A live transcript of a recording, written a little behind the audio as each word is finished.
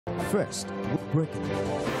First, breaking.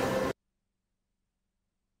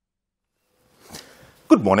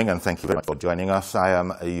 Good morning and thank you very much for joining us. I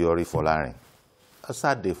am Yuri Folari. A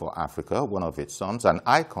sad day for Africa, one of its sons, an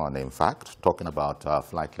icon in fact, talking about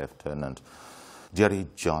Flight Lieutenant Jerry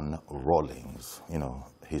John Rawlings. You know,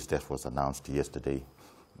 his death was announced yesterday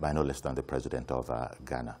by no less than the president of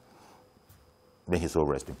Ghana. May his soul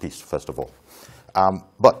rest in peace, first of all.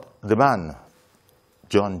 But the man,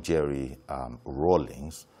 John Jerry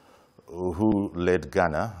Rawlings, who led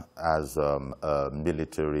Ghana as a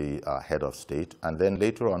military head of state, and then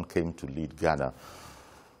later on came to lead Ghana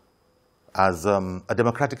as a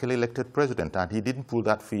democratically elected president. And he didn't pull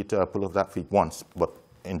off that feat once, but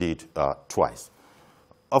indeed twice.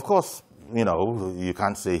 Of course, you know, you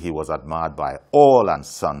can't say he was admired by all and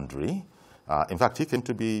sundry. In fact, he came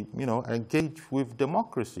to be, you know, engaged with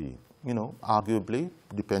democracy, you know, arguably,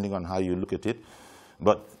 depending on how you look at it.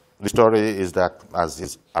 But the story is that, as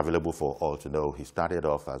is available for all to know, he started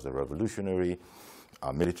off as a revolutionary,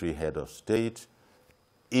 a military head of state.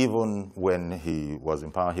 Even when he was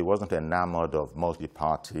in power, he wasn't enamored of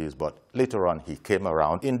multi-parties, but later on he came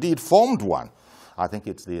around, indeed formed one. I think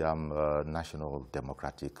it's the National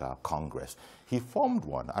Democratic Congress. He formed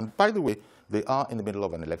one. And by the way, they are in the middle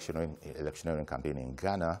of an electioneering campaign in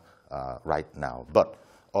Ghana right now. But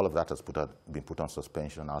all of that has been put on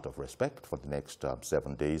suspension out of respect for the next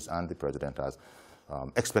 7 days, and the president has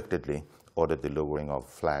expectedly ordered the lowering of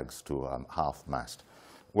flags to half-mast.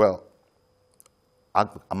 Well,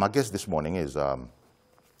 my guest this morning is the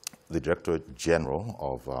Director General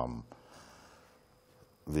of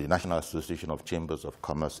the National Association of Chambers of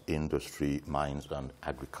Commerce, Industry, Mines and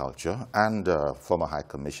Agriculture, and former High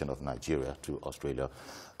Commissioner of Nigeria to Australia,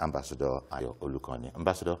 Ambassador Ayo Olukonya.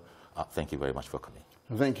 Ambassador, thank you very much for coming.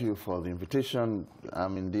 Thank you for the invitation.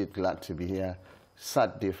 I'm indeed glad to be here.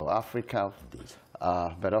 Sad day for Africa. Indeed.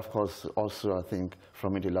 But of course, also I think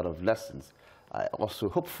from it a lot of lessons. Also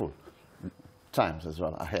hopeful times as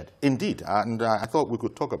well ahead. Indeed, and I thought we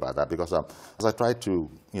could talk about that because as I tried to,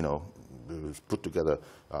 you know, put together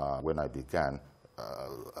when I began,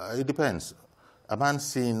 it depends. A man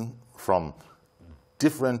seen from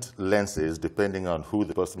different lenses depending on who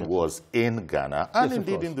the person was in Ghana and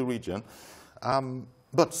indeed in the region.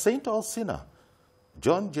 But saint or sinner,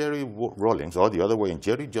 John Jerry Rawlings, or the other way,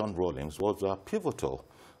 Jerry John Rawlings, was pivotal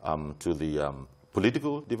to the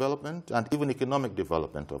political development and even economic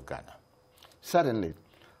development of Ghana. Certainly.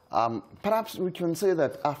 Perhaps we can say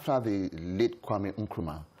that after the late Kwame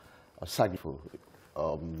Nkrumah, Sagifo,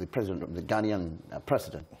 the president, the Ghanaian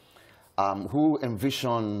president, who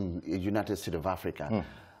envisioned a United States of Africa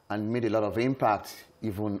and made a lot of impact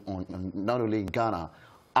even on not only in Ghana,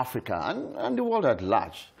 Africa, and the world at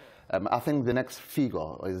large. I think the next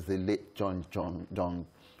figure is the late John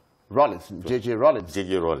Rawlings, J.J. Rawlings.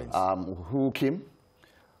 J.J. Rawlings. Who came,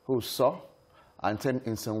 who saw, and then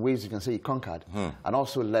in some ways you can say he conquered, and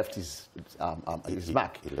also left his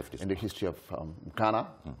mark in the history of Ghana,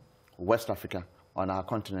 West Africa, on our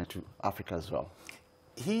continent to Africa as well.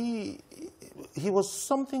 He was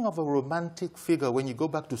something of a romantic figure when you go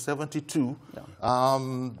back to 72. Yeah.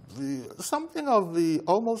 Something of the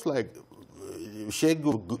almost like Che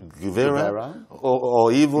Guevara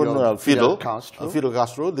or even Fidel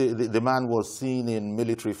Castro. The man was seen in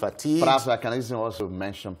military fatigue. Perhaps I can also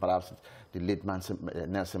mention perhaps the late Nelson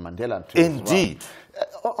Mandela too. Indeed. As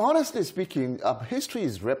well. Honestly speaking, history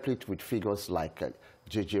is replete with figures like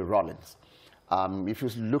J.J. Rawlings. If you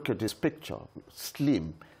look at this picture,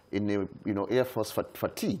 slim, in a, Air Force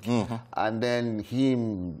fatigue, and then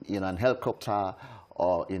him in an helicopter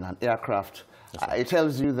or in an aircraft, it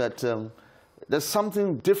tells you that there's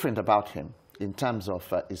something different about him in terms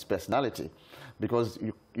of his personality, because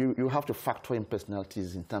you have to factor in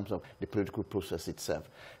personalities in terms of the political process itself.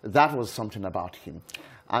 That was something about him.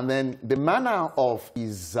 And then the manner of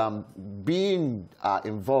his being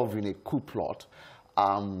involved in a coup plot,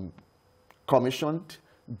 commissioned,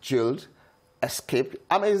 jailed, escaped.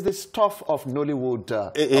 I mean, it's the stuff of Nollywood,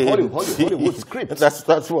 Hollywood script.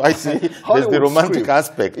 That's what I see. There's the romantic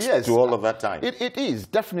aspect to all of that time. It is,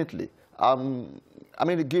 definitely. I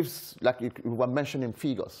mean, it gives, like we were mentioning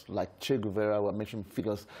figures, like Che Guevara, we were mentioning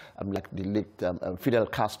figures like the late Fidel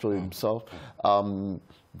Castro himself.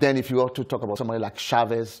 Then if you want to talk about somebody like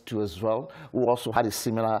Chavez too as well, who also had a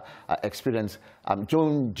similar experience,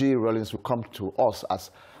 John J. Rawlings will come to us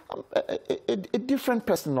as a different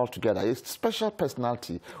person altogether, a special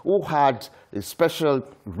personality who had a special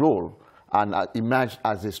role and emerged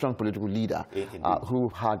as a strong political leader who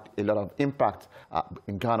had a lot of impact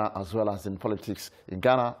in Ghana as well as in politics in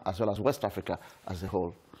Ghana as well as West Africa as a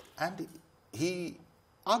whole. And he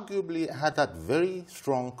arguably had that very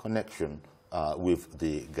strong connection with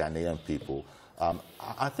the Ghanaian people.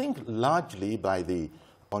 I think largely by the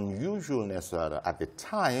unusualness at the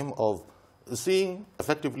time of seeing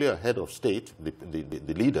effectively a head of state,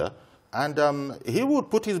 the leader, and he would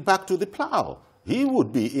put his back to the plow. He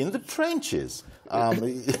would be in the trenches.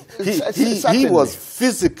 He was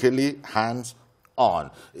physically hands-on.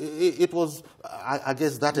 It was, I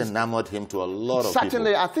guess, that enamored him to a lot of people.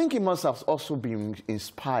 Certainly, I think he must have also been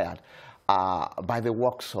inspired by the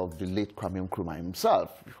works of the late Kwame Nkrumah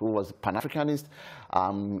himself, who was a Pan-Africanist.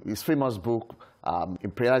 His famous book,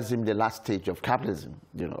 Imperialism, the Last Stage of Capitalism,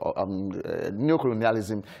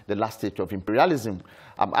 Neocolonialism, the Last Stage of Imperialism.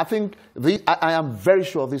 I think I am very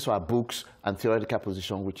sure these were books and theoretical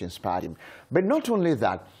positions which inspired him. But not only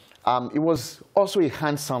that, he was also a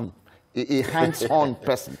hands-on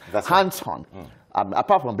person, hands-on.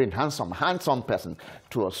 Apart from being hands-on person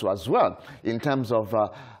to us as well, in terms of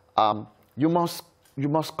you must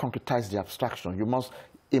concretize the abstraction. You must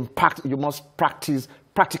impact. You must practice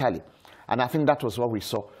practically. And I think that was what we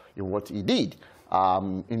saw in what he did,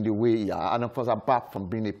 in the way, and of course, apart from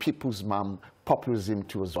being a people's man, populism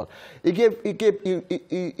too as well. He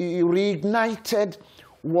reignited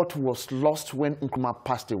what was lost when Nkrumah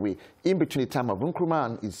passed away. In between the time of Nkrumah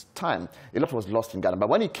and his time, a lot was lost in Ghana. But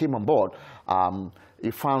when he came on board,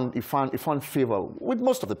 he found favor with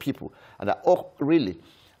most of the people. And oh, really?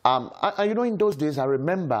 And you know, in those days, I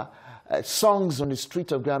remember songs on the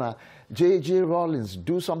street of Ghana. J.J. Rawlings,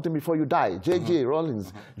 do something before you die. J.J.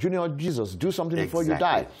 Rawlings, Junior Jesus, do something before you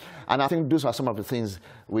die. And I think those are some of the things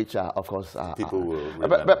which, of course, people will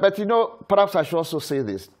remember. But you know, perhaps I should also say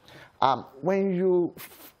this. When you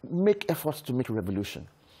make efforts to make a revolution,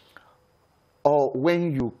 or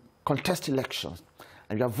when you contest elections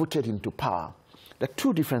and you are voted into power, they're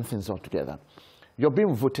two different things altogether. You're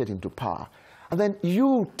being voted into power, and then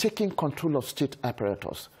you taking control of state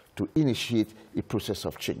apparatus to initiate a process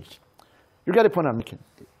of change. You get the point I'm making.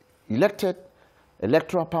 Elected,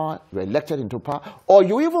 electoral power, you're elected into power, or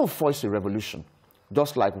you even force a revolution,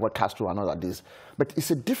 just like what Castro and others did. But it's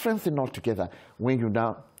a different thing altogether when you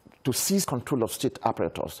now to seize control of state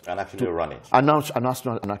apparatus. And actually run it. And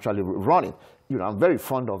actually run it. You know, I'm very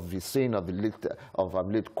fond of the saying of the late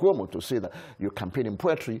Cuomo to say that you campaign in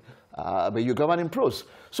poetry, but you govern in prose.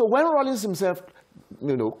 So when Rawlings himself,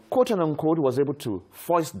 you know, quote and unquote, was able to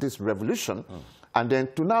foist this revolution, and then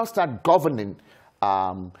to now start governing,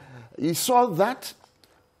 he saw that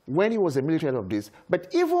when he was a military head of this,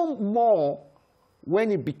 but even more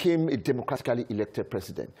when he became a democratically elected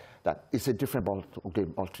president, that it's a different ball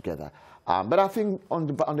game altogether. But I think on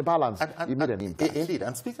the balance, it made an impact. Indeed,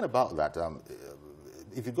 and speaking about that,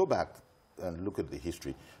 if you go back and look at the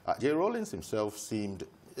history, J. Rawlings himself seemed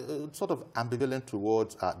sort of ambivalent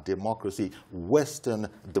towards democracy, Western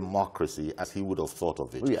democracy, as he would have thought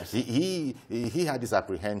of it. Yes. He had his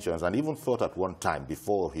apprehensions and even thought at one time,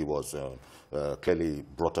 before he was clearly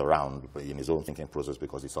brought around in his own thinking process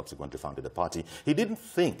because he subsequently founded a party, he didn't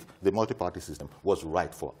think the multi-party system was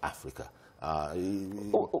right for Africa.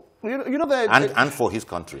 And for his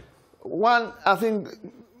country. One, I think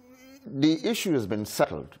the issue has been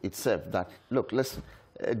settled itself that, look, listen,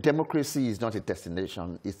 democracy is not a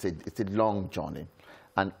destination, it's a long journey.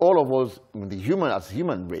 And all of us, as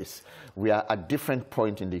human race, we are at different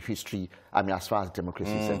point in the history, I mean, as far as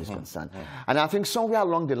democracy itself is concerned. And I think somewhere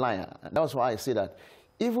along the line, and that's why I say that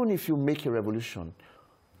even if you make a revolution,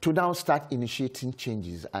 to now start initiating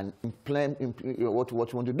changes and implement what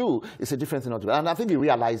you want to do is a different thing altogether. And I think he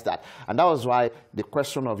realized that. And that was why the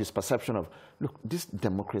question of his perception of, look, this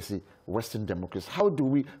democracy, Western democracy, how do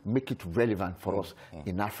we make it relevant for us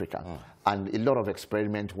in Africa? And a lot of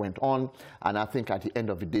experiment went on. And I think at the end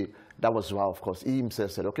of the day, that was why, of course, he himself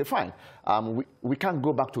said, okay, fine. We can't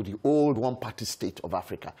go back to the old one-party state of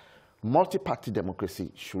Africa. Multi-party democracy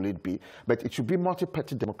should it be, but it should be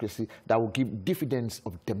multi-party democracy that will give dividends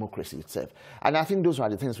of democracy itself. And I think those are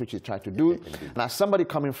the things which he tried to do. And as somebody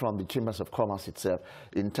coming from the Chambers of Commerce itself,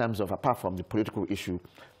 in terms of, apart from the political issue,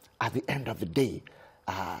 at the end of the day,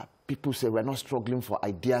 people say we're not struggling for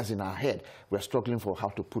ideas in our head. We're struggling for how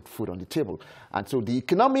to put food on the table. And so the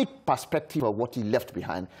economic perspective of what he left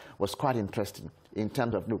behind was quite interesting in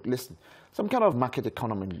terms of, look, listen, some kind of market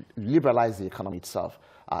economy, liberalize the economy itself.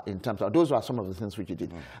 In terms of, those are some of the things which he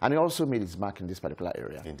did. And he also made his mark in this particular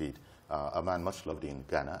area. Indeed. A man much loved in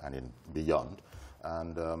Ghana and in beyond.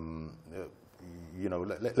 And, you know,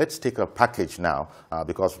 let's take a package now,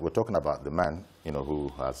 because we're talking about the man, you know, who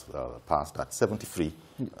has passed at 73.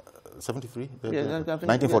 73? Yeah,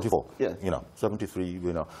 1944. Yes. You know, 73,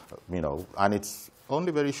 you know, and it's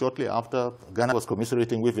only very shortly after Ghana was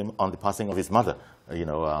commiserating with him on the passing of his mother. You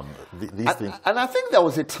know, these things. And I think there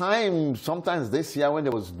was a time, sometimes this year, when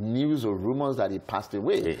there was news or rumors that he passed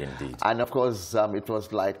away. Indeed. And of course, it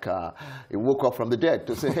was like he woke up from the dead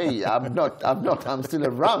to say, hey, I'm still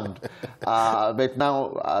around. But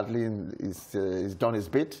now, at least, he's done his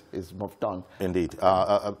bit, he's moved on. Indeed.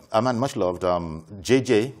 A man much loved,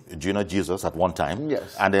 JJ, Junior Jesus at one time.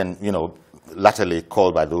 Yes. And then, you know, latterly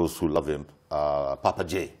called by those who love him, Papa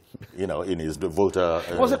J. You know, in his Volta.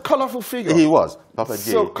 He was a colorful figure. He was, Papa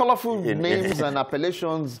J. So colorful names and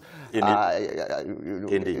appellations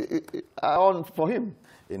indeed. are on for him.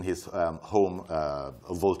 In his home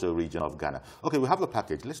Volta region of Ghana. Okay, we have a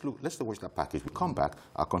package. Let's watch that package. We come back.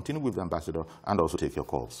 I'll continue with the ambassador and also take your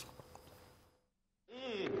calls. And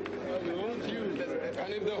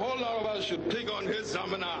if the whole lot of us should pick on his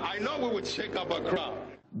seminar, I know we would shake up a crowd.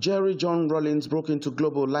 Jerry John Rawlings broke into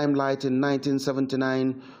global limelight in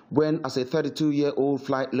 1979 when, as a 32-year-old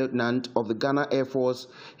flight lieutenant of the Ghana Air Force,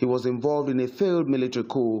 he was involved in a failed military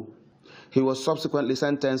coup. He was subsequently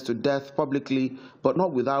sentenced to death publicly, but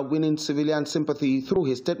not without winning civilian sympathy through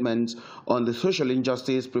his statements on the social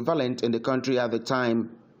injustice prevalent in the country at the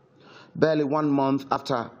time. Barely 1 month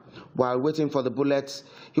after, while waiting for the bullets,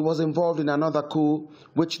 he was involved in another coup,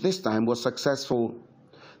 which this time was successful.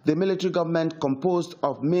 The military government, composed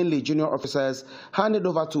of mainly junior officers, handed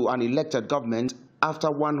over to an elected government after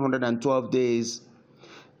 112 days.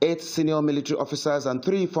 8 senior military officers and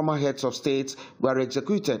 3 former heads of state were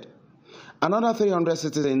executed. Another 300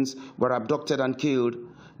 citizens were abducted and killed,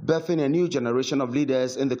 birthing a new generation of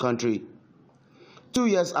leaders in the country. 2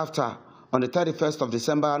 years after, on the 31st of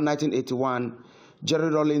December 1981, Jerry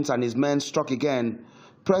Rawlings and his men struck again.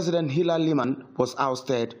 President Hila Liman was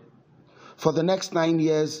ousted. For the next 9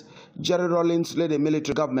 years, Jerry Rawlings led a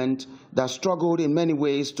military government that struggled in many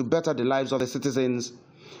ways to better the lives of the citizens.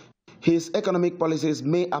 His economic policies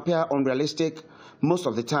may appear unrealistic most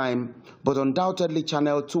of the time, but undoubtedly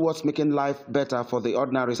channeled towards making life better for the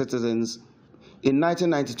ordinary citizens. In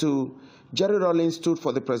 1992, Jerry Rawlings stood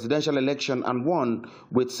for the presidential election and won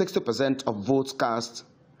with 60% of votes cast.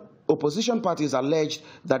 Opposition parties alleged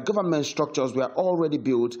that government structures were already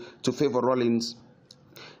built to favor Rawlings.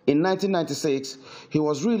 In 1996, he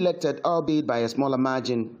was re-elected, albeit by a smaller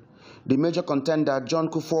margin. The major contender, John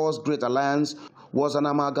Kufuor's Great Alliance, was an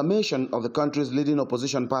amalgamation of the country's leading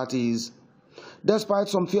opposition parties. Despite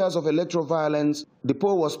some fears of electoral violence, the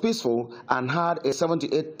poll was peaceful and had a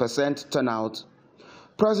 78% turnout.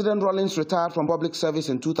 President Rawlings retired from public service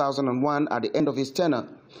in 2001 at the end of his tenure.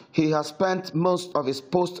 He has spent most of his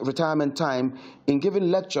post-retirement time in giving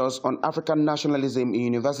lectures on African nationalism in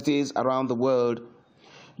universities around the world.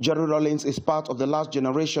 Jerry Rawlings is part of the last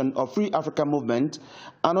generation of Free Africa movement,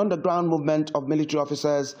 an underground movement of military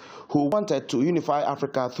officers who wanted to unify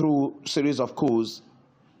Africa through a series of coups.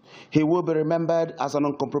 He will be remembered as an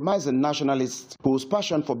uncompromising nationalist whose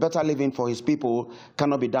passion for better living for his people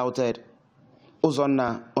cannot be doubted.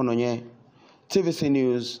 Uzonna Ononye, TVC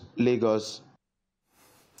News, Lagos.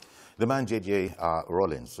 The man J.J.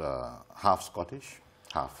 Rawlings, half Scottish,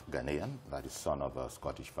 half Ghanaian, that is son of a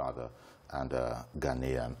Scottish father and a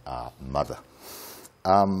Ghanaian mother.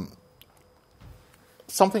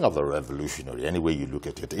 Something of a revolutionary, any way you look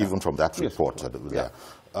at it, even from that report there.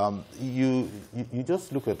 You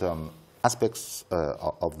just look at aspects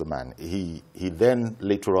of the man. He then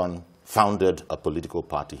later on founded a political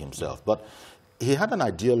party himself, but he had an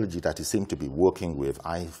ideology that he seemed to be working with.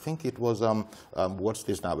 I think it was, what's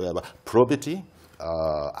this now? Probity,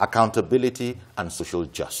 accountability, and social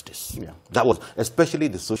justice. Yeah. That was, especially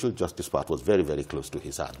the social justice part was very, very close to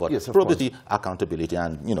his heart. But yes, probity, accountability,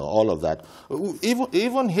 and, you know, all of that.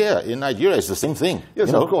 Even here in Nigeria, it's the same thing. Yes,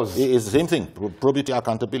 you know, of course. It's the same thing, probity,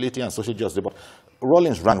 accountability, and social justice. But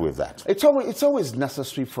Rawlings ran with that. It's always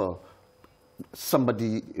necessary for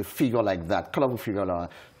somebody, a figure like that, colorful figure like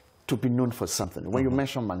that, to be known for something. When you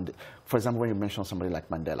mention Mandela, for example, when you mention somebody like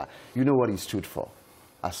Mandela, you know what he stood for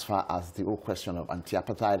as far as the whole question of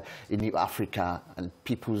anti-apartheid in New Africa and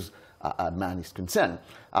people's man is concerned.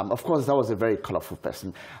 Of course, that was a very colorful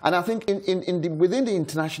person. And I think within the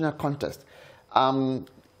international context, 2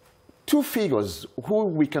 figures who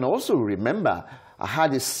we can also remember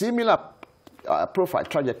had a similar profile,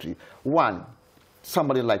 trajectory. One,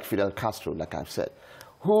 somebody like Fidel Castro, like I've said,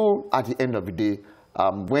 who at the end of the day,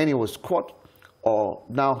 when he was caught, or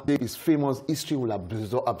now his famous "History will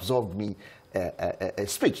absorb me"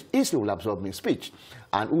 speech. History will absorb me speech,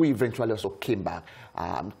 and who eventually also came back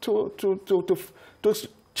to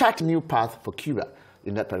chart a new path for Cuba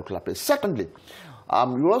in that particular place. Secondly,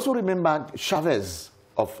 you also remember Chavez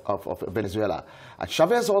of Venezuela. And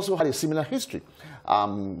Chavez also had a similar history,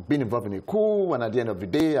 being involved in a coup, and at the end of the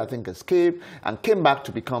day, I think escaped and came back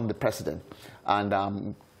to become the president,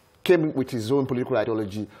 and came with his own political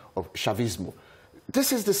ideology of Chavismo.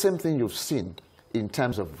 This is the same thing you've seen in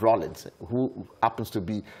terms of Rawlings, who happens to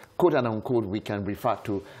be, quote and unquote, we can refer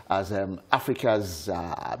to as Africa's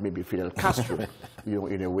maybe Fidel Castro,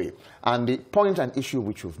 in a way. And the point and issue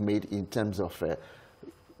which you've made in terms of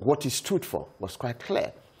what he stood for was quite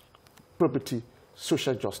clear: property,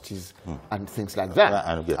 social justice, and things like that.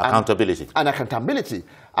 And accountability. And accountability,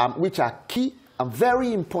 which are key and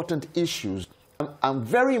very important issues, and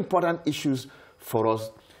very important issues for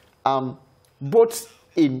us, both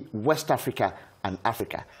in West Africa and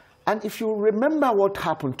Africa. And if you remember what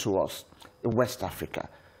happened to us in West Africa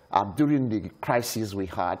during the crises we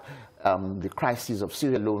had, the crisis of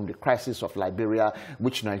Sierra Leone, the crisis of Liberia,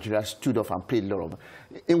 which Nigeria stood up and played a lot of,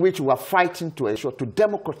 in which we were fighting to ensure to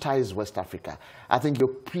democratize West Africa. I think you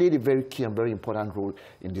played a very key and very important role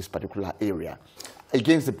in this particular area,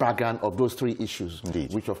 against the background of those three issues,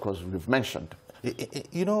 indeed, which of course we've mentioned.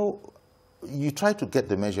 You know, you try to get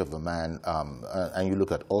the measure of the man, and you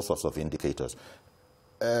look at all sorts of indicators.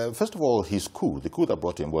 First of all, his coup, the coup that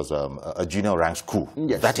brought him was a junior ranks coup.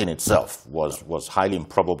 Yes. That in itself was highly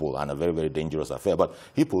improbable and a very, very dangerous affair, but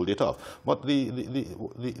he pulled it off. But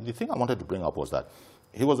the thing I wanted to bring up was that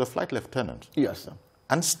he was a flight lieutenant. Yes, sir.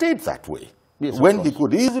 And stayed that way. Yes, when he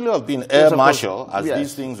could easily have been air marshal, as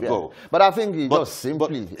these things go. But I think he just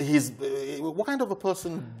simply... what kind of a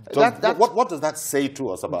person... what does that say to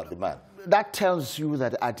us about the man? That tells you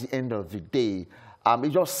that at the end of the day, he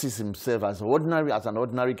just sees himself as an ordinary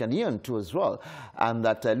Ghanaian too as well. And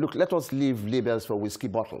that, look, let us leave labels for whiskey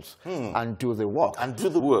bottles and do the work. And do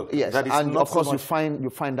the work. Yes, and of course you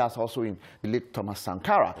find that also in the late Thomas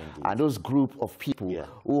Sankara. Indeed. And those group of people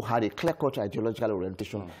who had a clear-cut ideological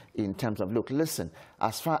orientation in terms of, look, listen,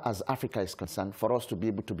 as far as Africa is concerned, for us to be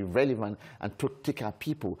able to be relevant and to take our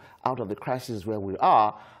people out of the crisis where we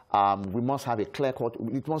are, we must have a clear-cut,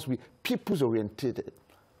 it must be people's-oriented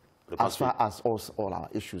as far as all our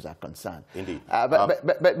issues are concerned. Indeed.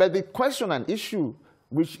 But the question and issue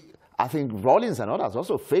which I think Rawlings and others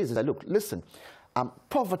also face is that, look, listen,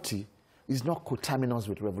 poverty is not coterminous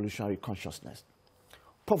with revolutionary consciousness.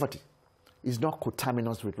 Poverty is not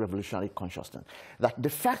coterminous with revolutionary consciousness. That the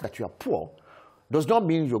fact that you are poor does not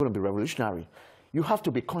mean you're going to be revolutionary. You have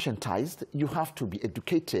to be conscientized. You have to be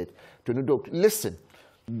educated to know, listen,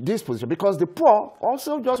 this position, because the poor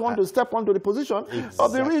also just want to step onto the position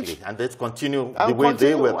of the rich. And let's continue the way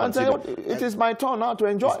they were continuing. It is my turn now to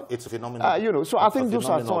enjoy. It's a phenomenal. You know, so I think those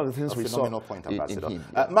are some of the things we saw. Point, Ambassador.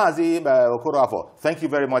 Mazi Okorafo, thank you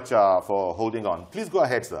very much for holding on. Please go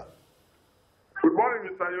ahead, sir. Good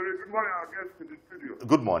morning, Mr. Yori. Good morning, our guests in the studio.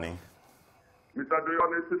 Good morning. Mr.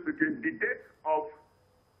 Doyon, the date of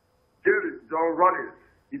Jerry John Rawlings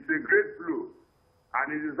is a great blow, and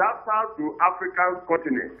it is after to African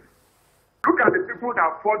continent. Look at the people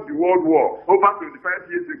that fought the World War over 25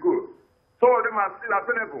 years ago. Some of them are still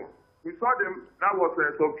available. We saw them, that was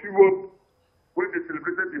some few when they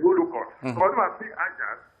celebrated the Holocaust. Some of them are still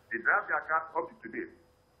agile. They drive their cars up to today.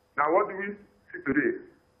 Now, what do we see today?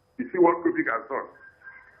 You see what Kobe has done.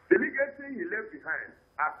 The legacy he left behind,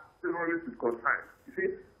 as terrorists is concerned, you see,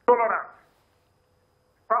 tolerance.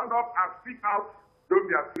 Stand up and speak out, don't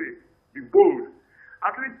be afraid, be bold.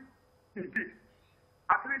 At least he did.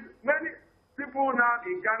 At least many people now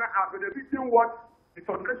in Ghana are benefiting what the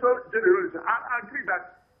foundation generals. I agree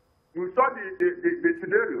that we saw the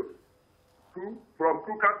scenario from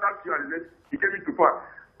coup counter he came into power.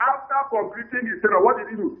 After completing the scenario, what did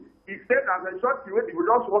he do? He said as a short period, he was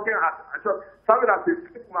just working serving as a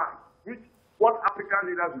fake man, which what African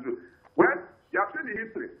leaders do. Well, you have seen the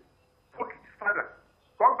history. Fuck his father.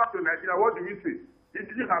 Come back to Nigeria, what do we see? He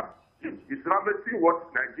didn't have He's ravaging what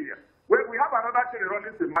Nigeria. Well, we have another general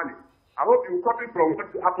in Mali. I hope you copy from what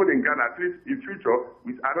happened in Ghana, at least in future,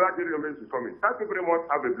 with another general is coming. Thank you very much.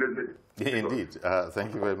 Have a blessed day. Indeed.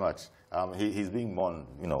 Thank you very much. He's being mourned,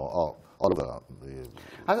 you know, all over the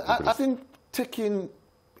I think taking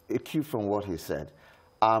a cue from what he said,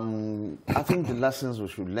 I think the lessons we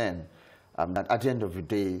should learn that at the end of the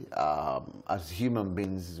day, as human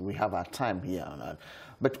beings, we have our time here on Earth.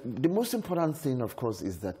 But the most important thing, of course,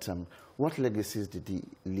 is that what legacies did he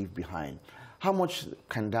leave behind? How much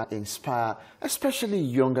can that inspire, especially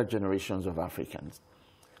younger generations of Africans?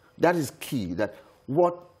 That is key. That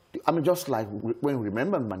just like when we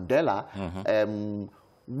remember Mandela,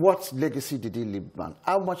 what legacy did he leave behind?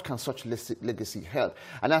 How much can such legacy help?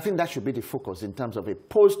 And I think that should be the focus in terms of a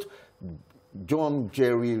post John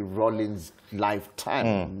Jerry Rawlings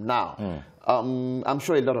lifetime now. I'm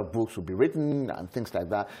sure a lot of books will be written and things like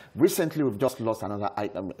that. Recently, we've just lost another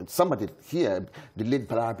item. Somebody here, the late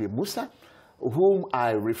Barabi Musa, whom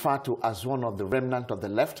I refer to as one of the remnant of the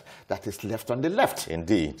left that is left on the left.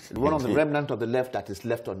 Indeed. One of the remnant of the left that is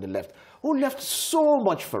left on the left, who left so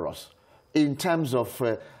much for us in terms of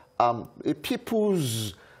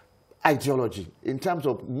people's ideology, in terms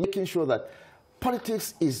of making sure that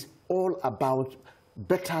politics is all about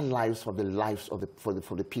better lives for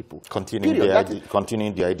the people. Continuing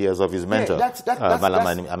the ideas of his mentor,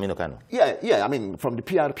 Malam Aminu Kano. Yeah. I mean, from the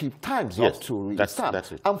PRP times yes, up to that's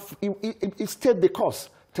it. And it stayed the course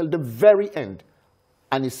till the very end,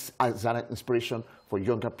 and it's as an inspiration for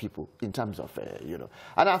younger people in terms of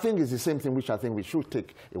And I think it's the same thing which I think we should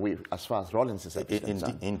take away as far as Rawlings is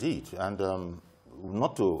concerned. Indeed, and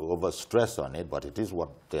not to overstress on it, but it is what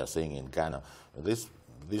they are saying in Ghana.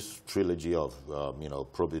 This trilogy of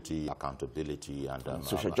probity, accountability, and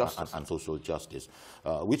social justice,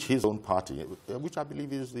 which his own party, which I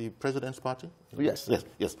believe is the president's party. Yes.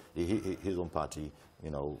 His own party.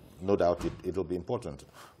 No doubt it'll be important.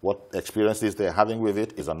 What experiences they're having with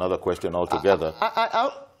it is another question altogether. I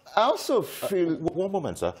also feel. One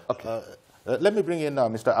moment, sir. Okay. Let me bring in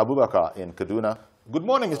Mr. Abubakar in Kaduna. Good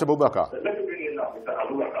morning, Mr. Abubakar. Let me bring in Mr.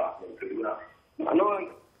 Abubakar in Kaduna.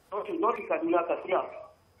 Not Kaduna, Katsina.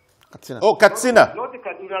 Katsina. Oh, Katsina. Not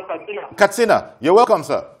Kaduna, Katsina. Katsina. You're welcome,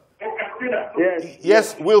 sir. Katsina.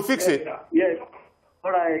 Yes, we'll fix it. Yes.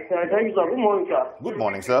 All right. Thank you, sir. Good morning, sir. Good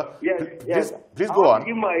morning, sir. Yes. Please go on.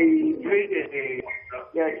 Give my grade.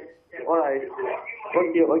 Yes. All right.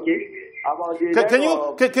 Okay.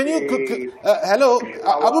 Hello,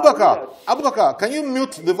 Abubakar, can you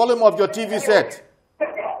mute the volume of your TV set?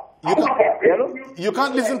 You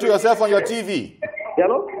can't listen to yourself on your TV.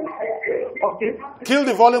 Hello? Okay. Kill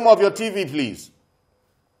the volume of your TV, please.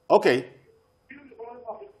 Okay.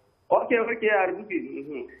 Okay, I'll do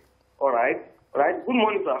it. All right. Good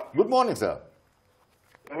morning, sir. Good morning, sir.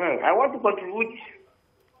 I want to contribute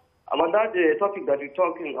about that topic that you're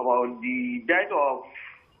talking about, the death of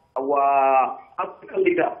our African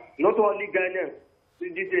leader, not only Ghanaian.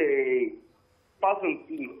 This is a person.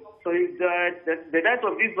 So the death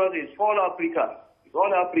of this person is all Africa. It's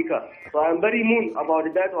all Africa. So I'm very moved about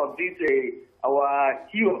the death of this our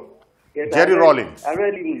hero. Yes, Jerry Rawlings,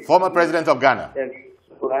 former moved. president of Ghana. Yes.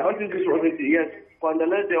 So I want to do this. Yes.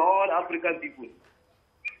 Condolence to all African people.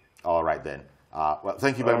 All right then. Well,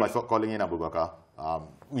 thank you very much for calling in, Abubakar.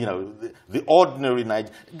 The ordinary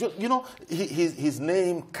Nigerian, his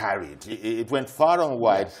name carried. It went far and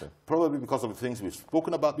wide, yes, probably because of the things we've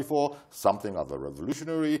spoken about before, something of a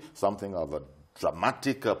revolutionary, something of a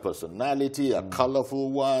dramatic personality, a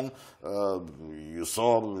colorful one. You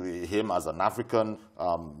saw him as an African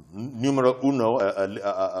numero uno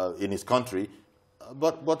in his country.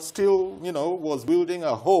 But still, was building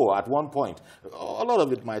a whole at one point. A lot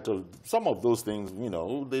of it might have, some of those things,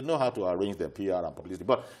 they know how to arrange their PR and publicity.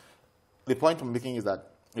 But the point I'm making is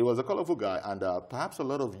that he was a colorful guy, and perhaps a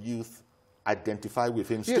lot of youth identify with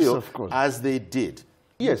him still, of course, as they did.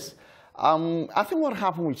 Yes. I think what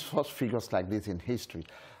happened with such figures like this in history,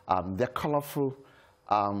 they're colorful,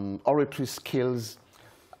 oratory skills,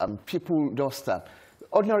 people just,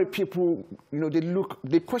 ordinary people,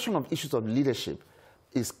 the question of issues of leadership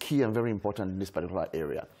is key and very important in this particular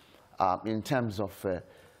area. In terms of,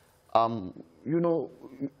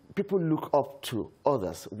 people look up to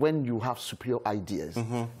others when you have superior ideas.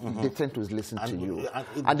 They tend to listen to you.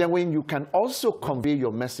 And then when you can also convey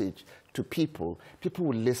your message to people, people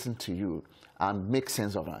will listen to you and make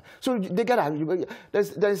sense of it. So they get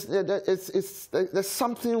there's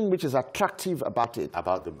something which is attractive about it.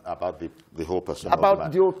 About the whole person.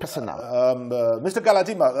 About the whole personnel. Mr.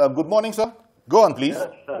 Galatima, good morning, sir. Go on, please.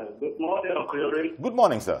 Yes, sir. Good morning, Uncle Yori. Good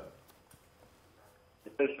morning, sir.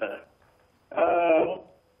 Yes, sir.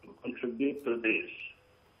 Contribute to this.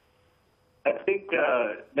 I think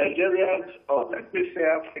Nigerians, or let me say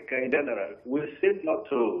Africa in general, we seem not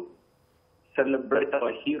to celebrate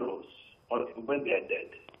our heroes when they are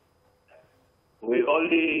dead. We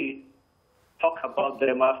only talk about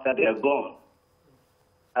them after they are gone.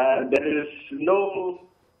 There is no,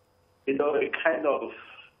 a kind of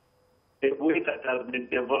a way that has been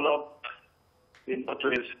developed, to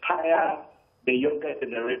inspire the younger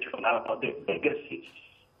generation about the legacies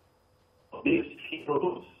of these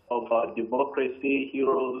heroes of our democracy,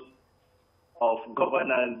 heroes of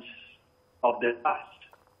governance of the past.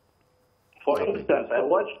 For instance, I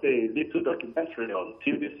watched a little documentary on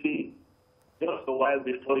TVC just a while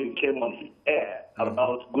before you came on air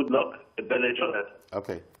about Goodluck, the Belly Jonathan.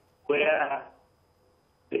 Okay. Where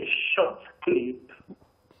a short clip,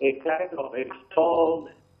 a kind of extolled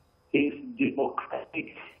his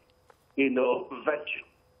democratic, virtue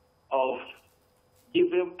of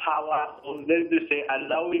giving power, or let me say,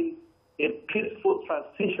 allowing a peaceful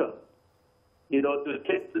transition, to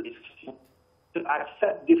take place, to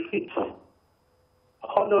accept defeat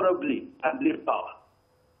honorably and leave power.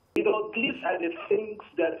 These are the things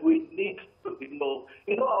that we need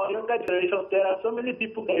to, our younger generations, there are so many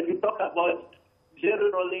people that if you talk about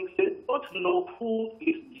Jerry Rawlings, they don't know who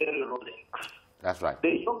is Jerry Rawlings. That's right.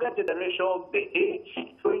 The younger generation, the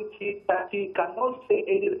age 20, 30, cannot say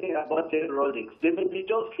anything about Jerry Rawlings. They may be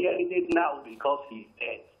just hearing it now because he's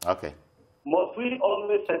dead. Okay. Must we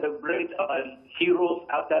always celebrate our heroes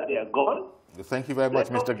after they are gone? Thank you very much,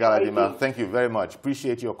 Mr. Galadima. Thank you very much.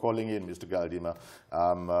 Appreciate your calling in, Mr. Galadima.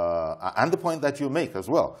 And the point that you make as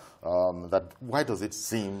well, that why does it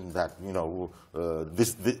seem that,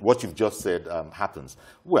 this what you've just said happens?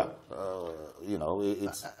 Well,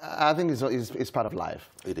 it's... I think it's part of life.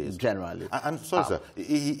 It is. Generally. And so, sir,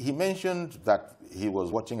 he mentioned that he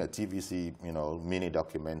was watching a TVC, mini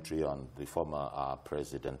documentary on the former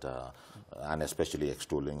president, and especially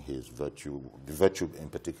extolling his virtue, the virtue in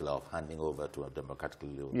particular of handing over to a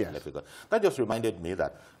democratically elected figure. That just reminded me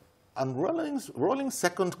that on Rawlings'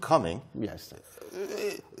 second coming, yes,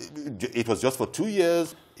 it was just for 2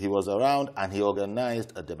 years. He was around and he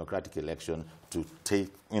organized a democratic election to take,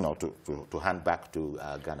 to hand back to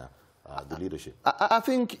Ghana the leadership. I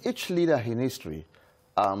think each leader in history,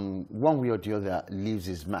 one way or the other, leaves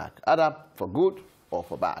his mark, either for good or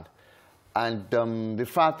for bad. And the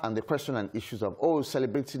fact and the question and issues of,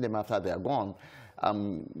 celebrating them after they are gone,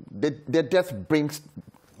 their death brings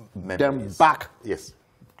them back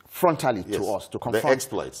frontally to us, to confront. The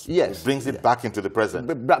exploits. Yes. It brings it back into the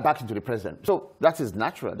present. Back into the present. So that is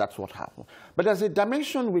natural. That's what happened. But there's a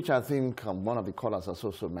dimension which I think one of the callers has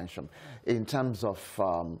also mentioned in terms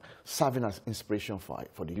of serving as inspiration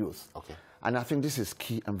for the youth. Okay. And I think this is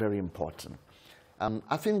key and very important.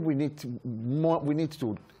 I think we need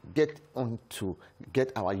to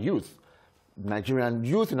get our youth, Nigerian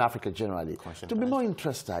youth in Africa generally, to be more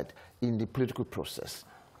interested in the political process.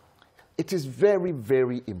 It is very,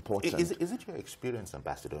 very important. Is it your experience,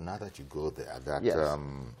 Ambassador, now that you go there, that yes.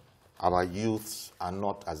 Our youths are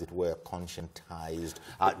not, as it were, conscientized,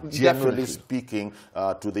 generally speaking,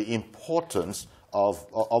 to the importance of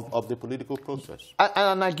the political process?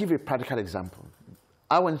 And I give a practical example.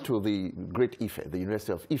 I went to the great Ife, the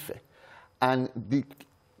University of Ife, and the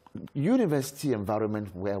university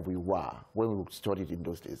environment where we were when we studied in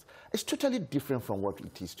those days is totally different from what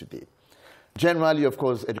it is today. Generally, of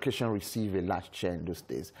course, education received a large share in those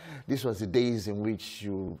days. This was the days in which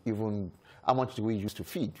how much do we used to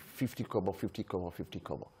feed? 50 kobo, 50 kobo, 50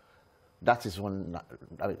 kobo. That is one,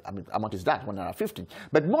 how much is that? 150.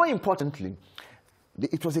 But more importantly,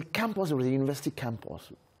 it was a campus, it was a university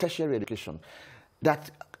campus, tertiary education,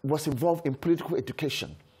 that was involved in political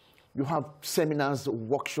education. You have seminars,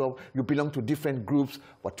 workshops, you belong to different groups,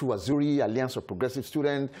 Watu Wazuri, Alliance of Progressive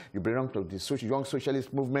Students, you belong to the Young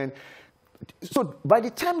Socialist Movement. So by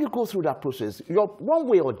the time you go through that process, you're one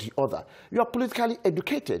way or the other, you are politically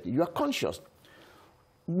educated, you are conscious.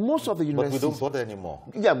 Most of the universities... But we don't bother anymore.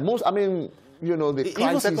 Yeah, the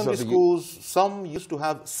crisis even secondary schools, some used to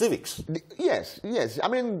have civics. Yes. I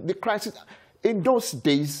mean, the crisis... In those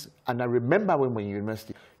days, and I remember when we were in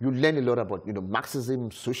university, you learn a lot about,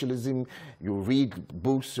 Marxism, socialism, you read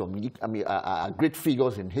books, great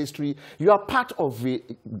figures in history. You are part of the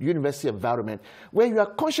university environment where you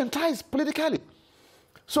are conscientized politically.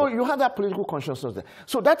 So you have that political consciousness there.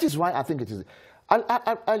 So that is why I think it is.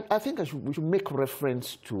 I think we should make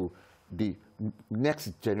reference to the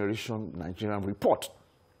Next Generation Nigerian report.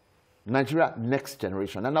 Nigeria Next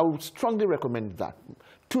Generation. And I would strongly recommend that,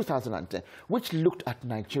 2010, which looked at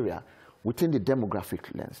Nigeria within the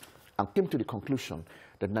demographic lens and came to the conclusion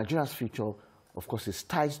that Nigeria's future, of course, is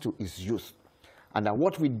tied to its youth. And that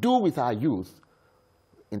what we do with our youth,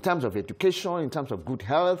 in terms of education, in terms of good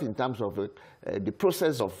health, in terms of the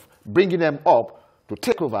process of bringing them up to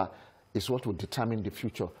take over, is what will determine the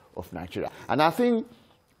future of Nigeria. And I think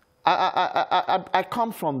I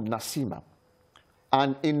come from Nasima.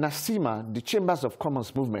 And in Nasima, the Chambers of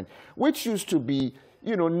Commerce movement, which used to be,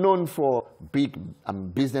 known for big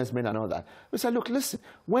businessmen and all that, we said, look, listen,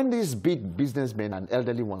 when these big businessmen and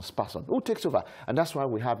elderly ones pass on, who takes over? And that's why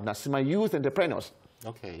we have Nasima Youth Entrepreneurs.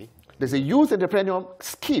 Okay. There's a youth entrepreneur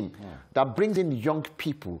scheme that brings in young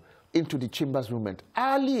people into the Chambers movement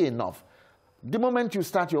early enough. The moment you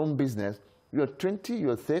start your own business, you're 20,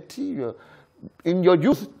 you're 30, you're in your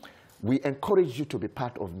youth, we encourage you to be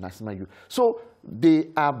part of Nasima Youth. So they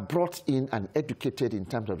are brought in and educated in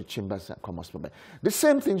terms of the Chambers and Commerce movement. The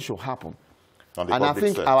same thing should happen And I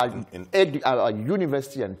think our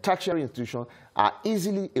university and tertiary institutions are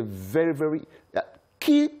easily a very, very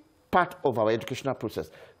key part of our educational process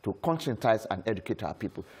to conscientize and educate our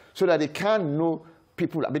people so that they can know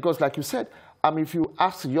people. Because like you said, if you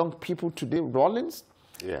ask young people today, Rawlings,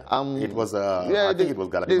 yeah, it was. I think it was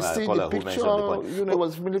Galadima. They see the picture. It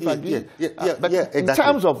was military. But exactly. In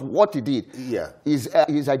terms of what he did,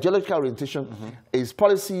 his ideological orientation, his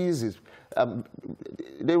policies,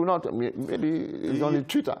 they will not. Maybe it's on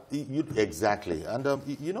Twitter. Exactly, and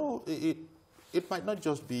you know, it might not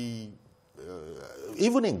just be.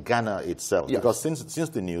 Even in Ghana itself, because since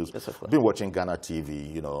the news, I've been watching Ghana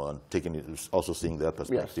TV, you know, and taking it, also seeing their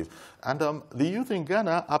perspective. And the youth in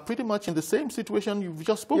Ghana are pretty much in the same situation you've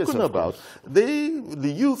just spoken about. The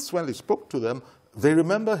youths, when they spoke to them, they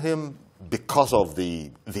remember him because of the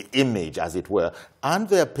image, as it were, and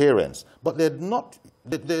their parents. But they're not.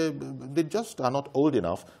 They just are not old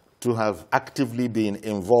enough to have actively been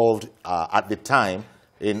involved at the time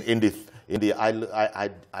in the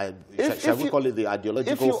shall we call it the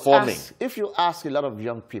ideological forming? If you ask a lot of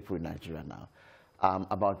young people in Nigeria now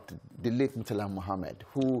about the late Murtala Muhammad,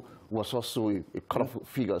 who was also a colorful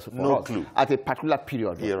figure for us at a particular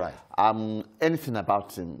period. Yeah, right. Anything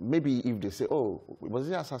about him, maybe if they say, oh, was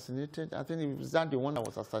he assassinated? I think is that the one that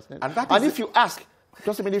was assassinated? And if you ask,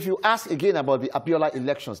 if you ask again about the Abiola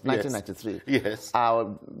elections, 1993,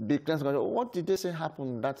 the clients go, what did they say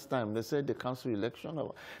happened that time? They said the council election.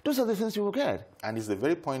 Those are the things you will get. And it's the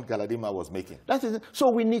very point Galadima was making. So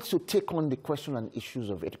we need to take on the question and issues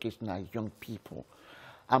of education as young people.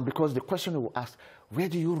 And because the question we will ask, where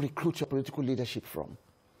do you recruit your political leadership from?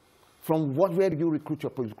 Where do you recruit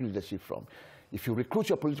your political leadership from? If you recruit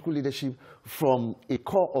your political leadership from a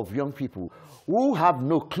core of young people who have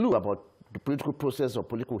no clue about the political process or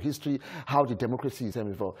political history, how the democracy is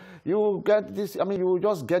before, you will get this. You will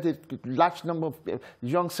just get a large number of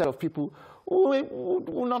young set of people who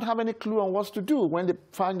will not have any clue on what to do when they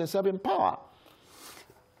find themselves in power.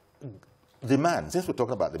 The man, since we're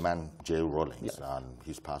talking about the man, J. Rawlings, and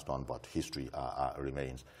he's passed on, but history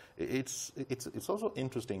remains. It's also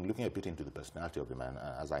interesting looking a bit into the personality of the man.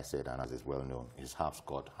 As I said, and as is well known, he's half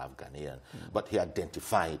Scot, half Ghanaian, but he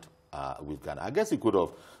identified with Ghana. I guess he could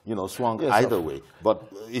have, swung either way, but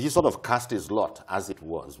he sort of cast his lot, as it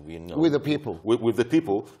was, with the people, with the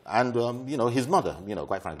people, and his mother.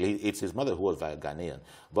 Quite frankly, it's his mother who was Ghanaian.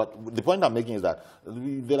 But the point I'm making is that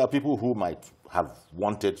there are people who might have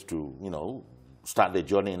wanted to, start their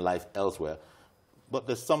journey in life elsewhere, but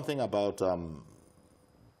there's something about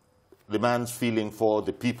the man's feeling for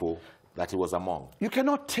the people that he was among. You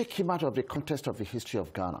cannot take him out of the context of the history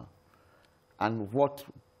of Ghana, and what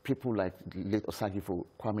people like late Osagifo,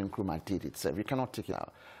 Kwame Nkrumah did itself. You cannot take it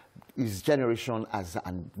out. His generation as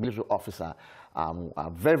a military officer are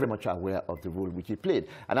very, very much aware of the role which he played.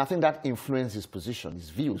 And I think that influenced his position, his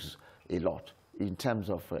views a lot in terms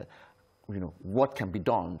of what can be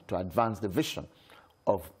done to advance the vision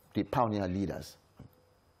of the pioneer leaders.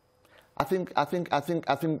 I think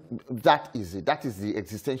that is it. That is the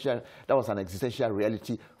existential, that was an existential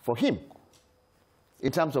reality for him,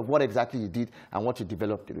 in terms of what exactly he did and what he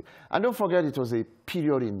developed to do. And don't forget, it was a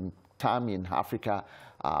period in time in Africa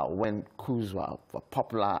when coups were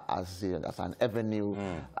popular as an avenue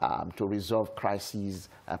to resolve crises,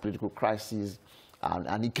 political crises,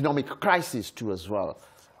 and economic crisis too as well.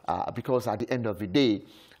 Because at the end of the day,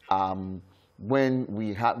 when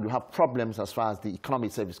you have problems as far as the economy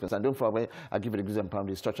itself is concerned, don't forget, I'll give you an example of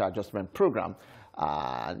the structural adjustment program.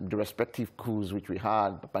 The respective coups which we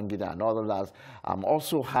had, Babangida and others,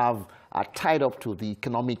 also have tied up to the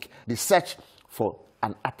search for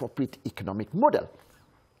an appropriate economic model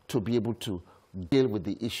to be able to deal with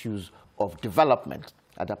the issues of development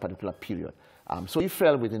at that particular period. So he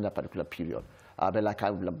fell within that particular period. But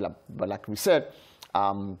like we said,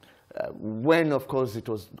 when, of course,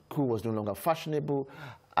 coup was no longer fashionable,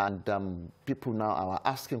 and people now are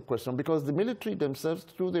asking questions because the military themselves,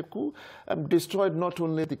 through the coup, destroyed not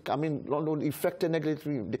only not only affected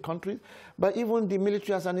negatively the country, but even the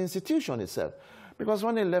military as an institution itself. Because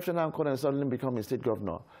when a lieutenant colonel suddenly becomes a state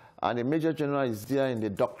governor, and a major general is there in the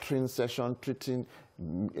doctrine session treating,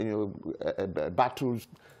 a battle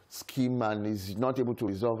scheme and is not able to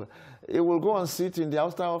resolve it, it will go and sit in the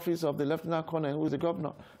outer office of the lieutenant colonel who is the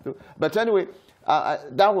governor. But anyway,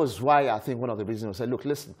 that was why I think one of the reasons was said, look,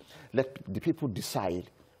 listen, let the people decide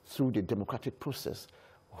through the democratic process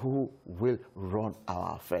who will run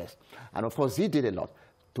our affairs. And of course, he did a lot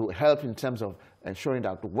to help in terms of ensuring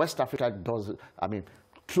that West Africa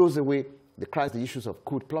throws away the crisis, the issues of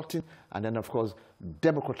code plotting, and then, of course,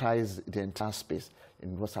 democratize the entire space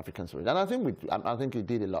in West African stories. And I think he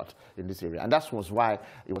did a lot in this area. And that was why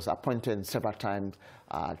he was appointed several times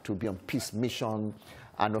to be on peace mission.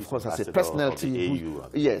 And, of course, as a personality,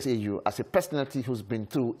 AU, as a personality who's been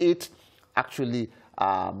through it, actually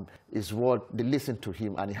is what they listen to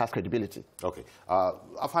him, and he has credibility. Okay.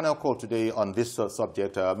 Our final call today on this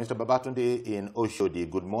subject, Mr. Babatunde in Oshodi,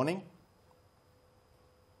 good morning.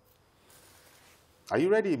 Are you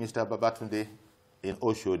ready, Mr. Babatunde in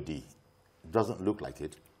Oshodi? Doesn't look like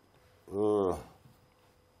it.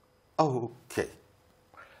 Okay.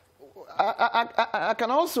 I can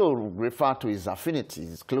also refer to his affinity,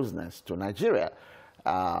 his closeness to Nigeria.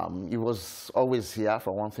 He was always here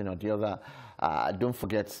for one thing or the other. Don't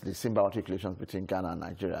forget the symbiotic relations between Ghana and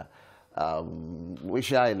Nigeria. We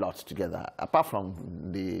share a lot together, apart from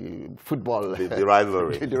the football. The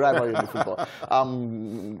rivalry. The rivalry in the football.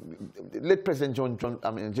 Late President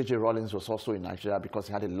J.J. Rawlings was also in Nigeria because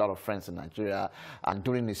he had a lot of friends in Nigeria. And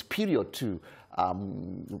during his period, too,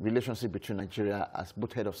 relationship between Nigeria as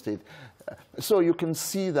both head of state. So you can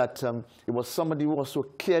see that it was somebody who also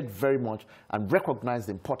cared very much and recognized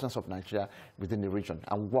the importance of Nigeria within the region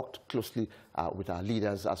and worked closely with our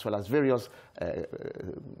leaders as well as various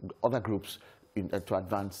other groups to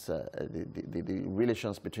advance the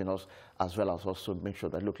relations between us, as well as also make sure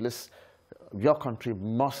that, look, your country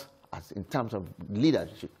must, in terms of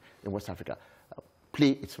leadership in West Africa,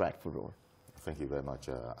 play its rightful role. Thank you very much,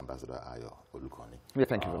 Ambassador Ayo Olukoni. Yeah,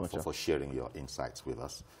 thank you very much, for sharing your insights with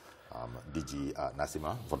us. DG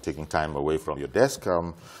Nasima, for taking time away from your desk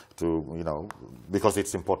to, because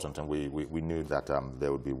it's important, and we knew that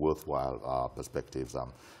there would be worthwhile perspectives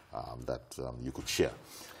that you could share.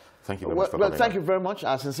 Thank you very much for coming. Thank you very much.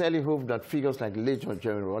 I sincerely hope that figures like the late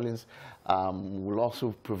Jerry Rawlings will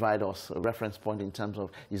also provide us a reference point in terms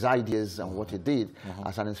of his ideas and what he did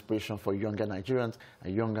as an inspiration for younger Nigerians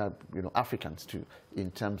and younger Africans too,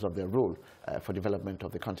 in terms of their role for development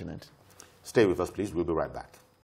of the continent. Stay with us, please. We'll be right back.